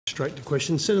Straight to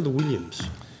questions. Senator Williams.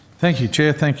 Thank you,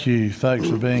 Chair. Thank you, folks,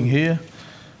 for being here.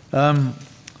 In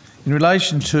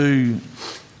relation to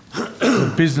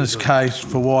the business case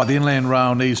for why the Inland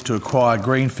Rail needs to acquire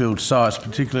greenfield sites,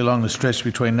 particularly along the stretch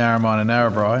between Narromine and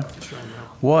Narrabri,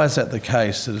 why is that the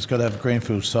case, that it's got to have a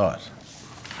greenfield site?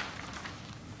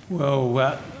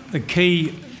 Well, the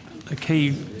key.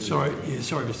 Sorry,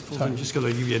 Mr. Fullerton. Just got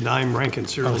to give you a name, rank, and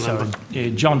serial number. Yeah,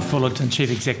 John Fullerton,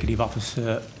 Chief Executive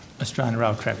Officer, Australian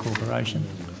Rail Track Corporation.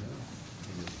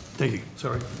 Thank you.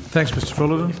 Sorry. Thanks, Mr.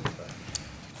 Fullerton.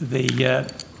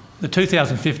 The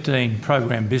 2015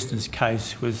 program business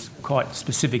case was quite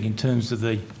specific in terms of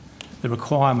the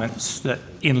requirements that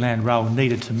Inland Rail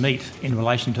needed to meet in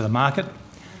relation to the market.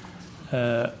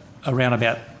 Around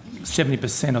about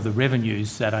 70% of the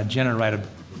revenues that are generated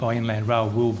by Inland Rail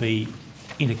will be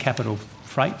intercapital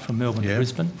freight from Melbourne to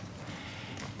Brisbane.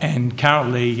 And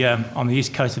currently, on the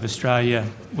east coast of Australia,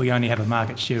 we only have a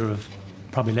market share of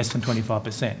probably less than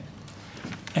 25%.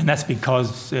 And that's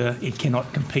because it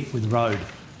cannot compete with road.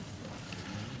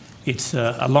 It's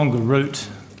a longer route.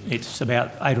 It's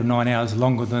about 8 or 9 hours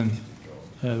longer than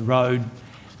road.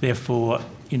 Therefore,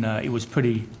 it was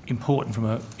pretty important from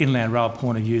an Inland Rail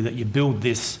point of view that you build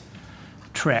this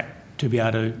track to be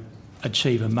able to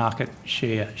achieve a market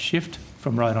share shift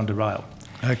from road onto rail.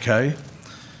 Okay.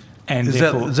 And is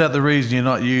that the reason you're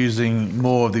not using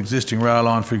more of the existing rail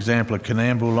line, for example, a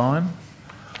Canamble line?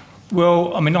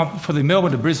 Well, for the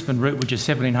Melbourne to Brisbane route, which is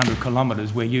 1,700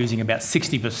 kilometres, we're using about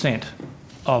 60%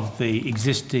 of the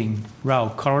existing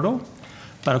rail corridor.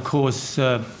 But of course,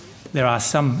 there are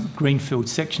some greenfield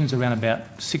sections, around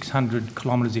about 600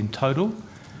 kilometres in total,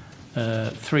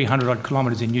 300 odd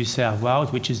kilometres in New South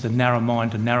Wales, which is the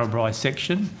Narromine to Narrabri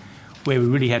section, where we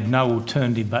really had no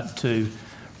alternative but to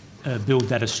build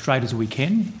that as straight as we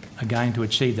can, again to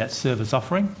achieve that service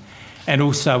offering. And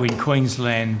also in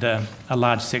Queensland, a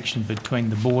large section between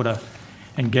the border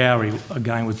and Gowrie,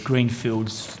 again with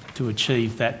greenfields to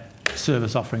achieve that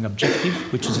service offering objective,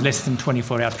 which is less than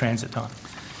 24-hour transit time.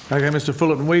 Okay, Mr.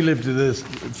 Fullerton, we lived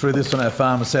through this on our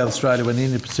farm in South Australia when the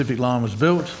Indian Pacific line was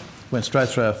built. Went straight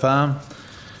through our farm.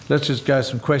 Let's just go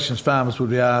some questions farmers would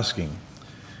be asking.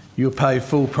 You'll pay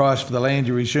full price for the land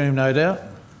you resume, no doubt?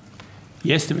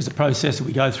 Yes, there is a process that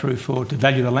we go through to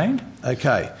value the land.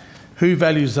 Okay. Who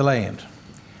values the land?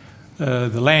 The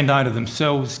landowner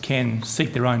themselves can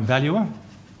seek their own valuer,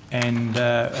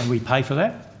 and we pay for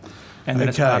that. And then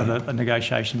it's part of a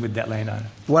negotiation with that landowner.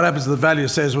 What happens if the valuer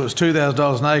says, well, it's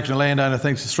 $2,000 an acre and the landowner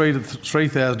thinks it's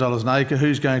 $3,000 an acre?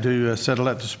 Who's going to settle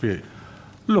that dispute?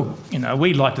 Look,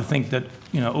 we like to think that,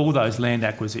 all those land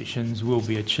acquisitions will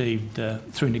be achieved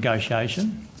through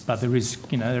negotiation, but there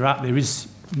is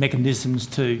mechanisms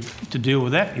to deal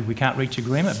with that if we can't reach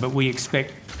agreement. But we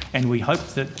expect and we hope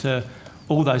that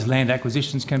all those land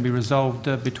acquisitions can be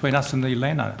resolved between us and the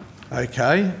landowner.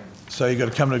 Okay, so you've got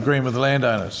to come to agreement with the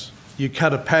landowners. You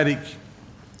cut a paddock,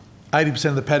 80%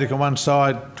 of the paddock on one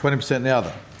side, 20% on the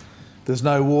other. There's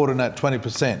no water in that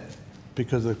 20%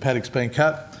 because the paddock's been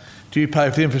cut. Do you pay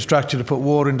for the infrastructure to put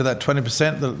water into that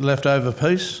 20%, the leftover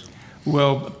piece?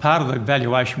 Well, part of the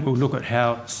valuation will look at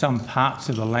how some parts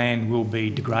of the land will be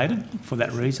degraded for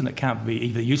that reason. It can't be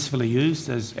either usefully used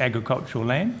as agricultural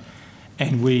land,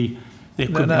 and there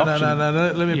could be options.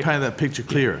 No. Let me paint that picture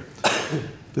clearer.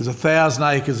 There's 1,000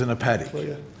 acres in a paddock.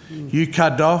 You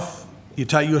cut it off, you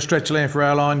take your stretch of land for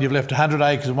our line, you've left 100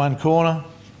 acres in one corner,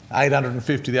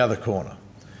 850 the other corner.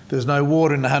 There's no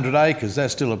water in the 100 acres.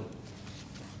 That's still a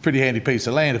pretty handy piece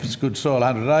of land if it's good soil,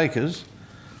 100 acres.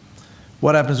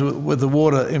 What happens with the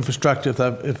water infrastructure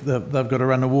if they've got to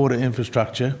run the water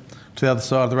infrastructure to the other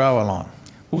side of the railway line?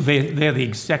 Well, they're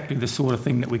exactly the sort of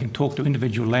thing that we can talk to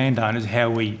individual landowners how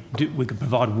we could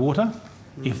provide water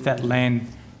if that land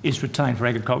is retained for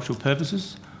agricultural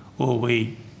purposes, or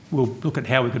we will look at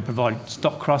how we could provide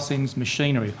stock crossings,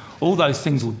 machinery. All those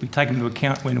things will be taken into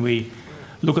account when we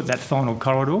look at that final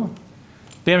corridor.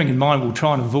 Bearing in mind we'll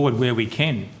try and avoid where we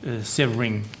can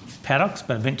severing paddocks,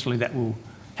 but eventually that will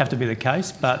have to be the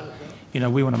case. But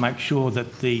we want to make sure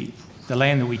that the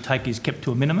land that we take is kept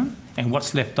to a minimum, and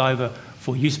what's left over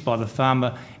for use by the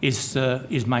farmer is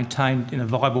maintained in a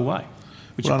viable way.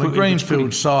 On a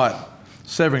greenfield site,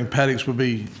 severing paddocks would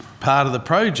be part of the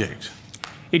project.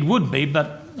 It would be,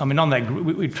 but on that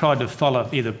we tried to follow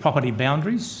either property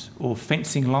boundaries or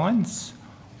fencing lines,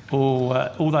 or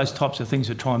all those types of things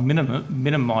to try and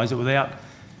minimise it without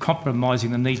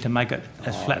compromising the need to make it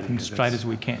as flat and straight as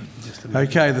we can.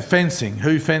 Okay, the fencing.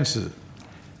 Who fences it?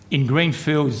 In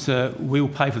greenfields, we'll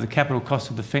pay for the capital cost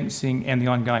of the fencing and the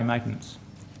ongoing maintenance.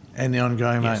 And the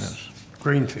ongoing maintenance?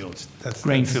 Greenfields.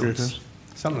 Greenfields.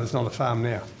 Something that's not a farm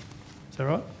now. Is that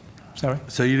right? Sorry?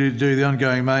 So you do the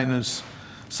ongoing maintenance.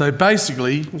 So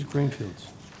basically, It's greenfields,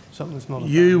 something that's not.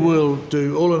 you will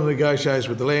do all of the negotiations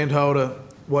with the landholder,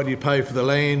 what you pay for the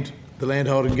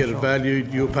landholder can get it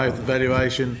valued, you'll pay for the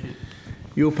valuation,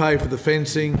 you'll pay for the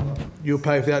fencing, you'll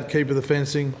pay for the upkeep of the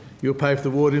fencing, you'll pay for the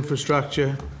water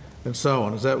infrastructure, and so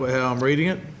on. Is that how I'm reading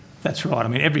it? That's right. I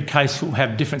mean, every case will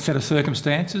have a different set of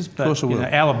circumstances, but course it will.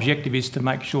 our objective is to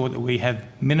make sure that we have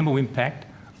minimal impact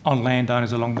on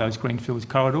landowners along those greenfields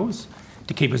corridors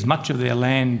to keep as much of their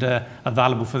land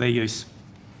available for their use.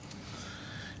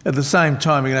 At the same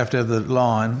time, you're going to have the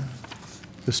line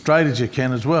as straight as you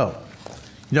can as well.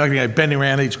 You're not going to go bending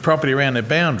around each property around their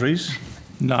boundaries.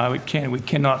 No, we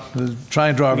cannot. The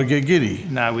train driver will get giddy.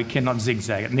 No, we cannot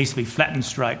zigzag. It needs to be flat and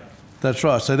straight. That's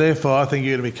right. So therefore, I think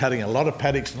you're going to be cutting a lot of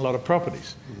paddocks and a lot of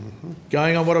properties.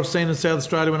 Going on what I've seen in South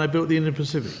Australia when they built the Indian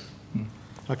Pacific.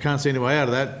 I can't see any way out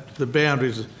of that. The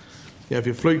boundaries, if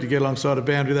you fluke to get alongside a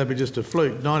boundary, that'd be just a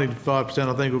fluke. 95%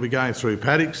 I think will be going through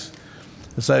paddocks.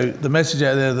 And so the message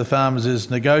out there to the farmers is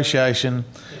negotiation,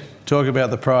 talk about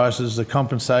the prices, the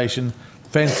compensation,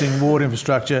 fencing, water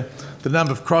infrastructure, the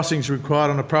number of crossings required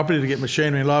on a property to get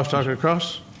machinery and livestock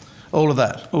across. All of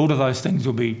that. All of those things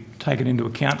will be taken into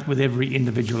account with every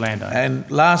individual landowner. And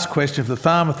last question, if the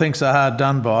farmer thinks they're hard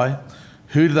done by,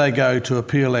 who do they go to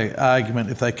appeal their argument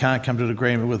if they can't come to an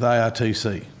agreement with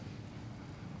ARTC?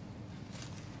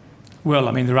 Well,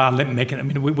 I mean, there are mechanisms.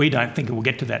 I mean, we don't think it will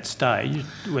get to that stage.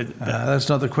 That's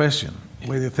not the question,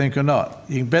 whether you think or not.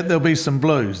 You can bet there'll be some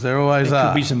blues. There always There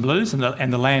are. could be some blues, and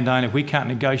the landowner, if we can't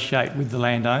negotiate with the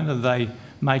landowner, they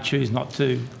may choose not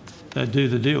to do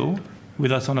the deal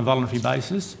with us on a voluntary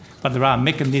basis, but there are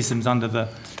mechanisms under the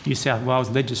New South Wales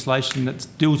legislation that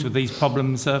deals with these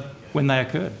problems when they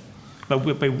occur. But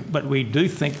we do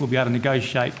think we'll be able to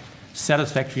negotiate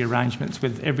satisfactory arrangements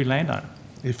with every landowner.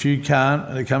 If you can't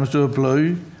and it comes to a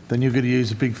blue, then you're going to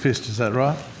use a big fist, is that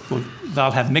right? Well, they'll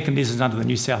have mechanisms under the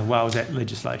New South Wales Act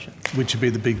legislation. Which would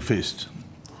be the big fist.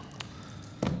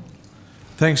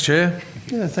 Thanks, Chair.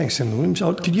 Yeah, thanks, Senator Williams.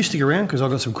 Could you stick around, because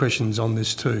I've got some questions on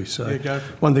this too. So, Yeah, go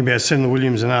for it. one thing about Senator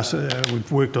Williams and us,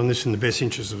 we've worked on this in the best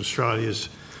interest of Australia's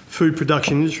food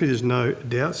production industry. There's no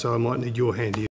doubt. So I might need your hand here.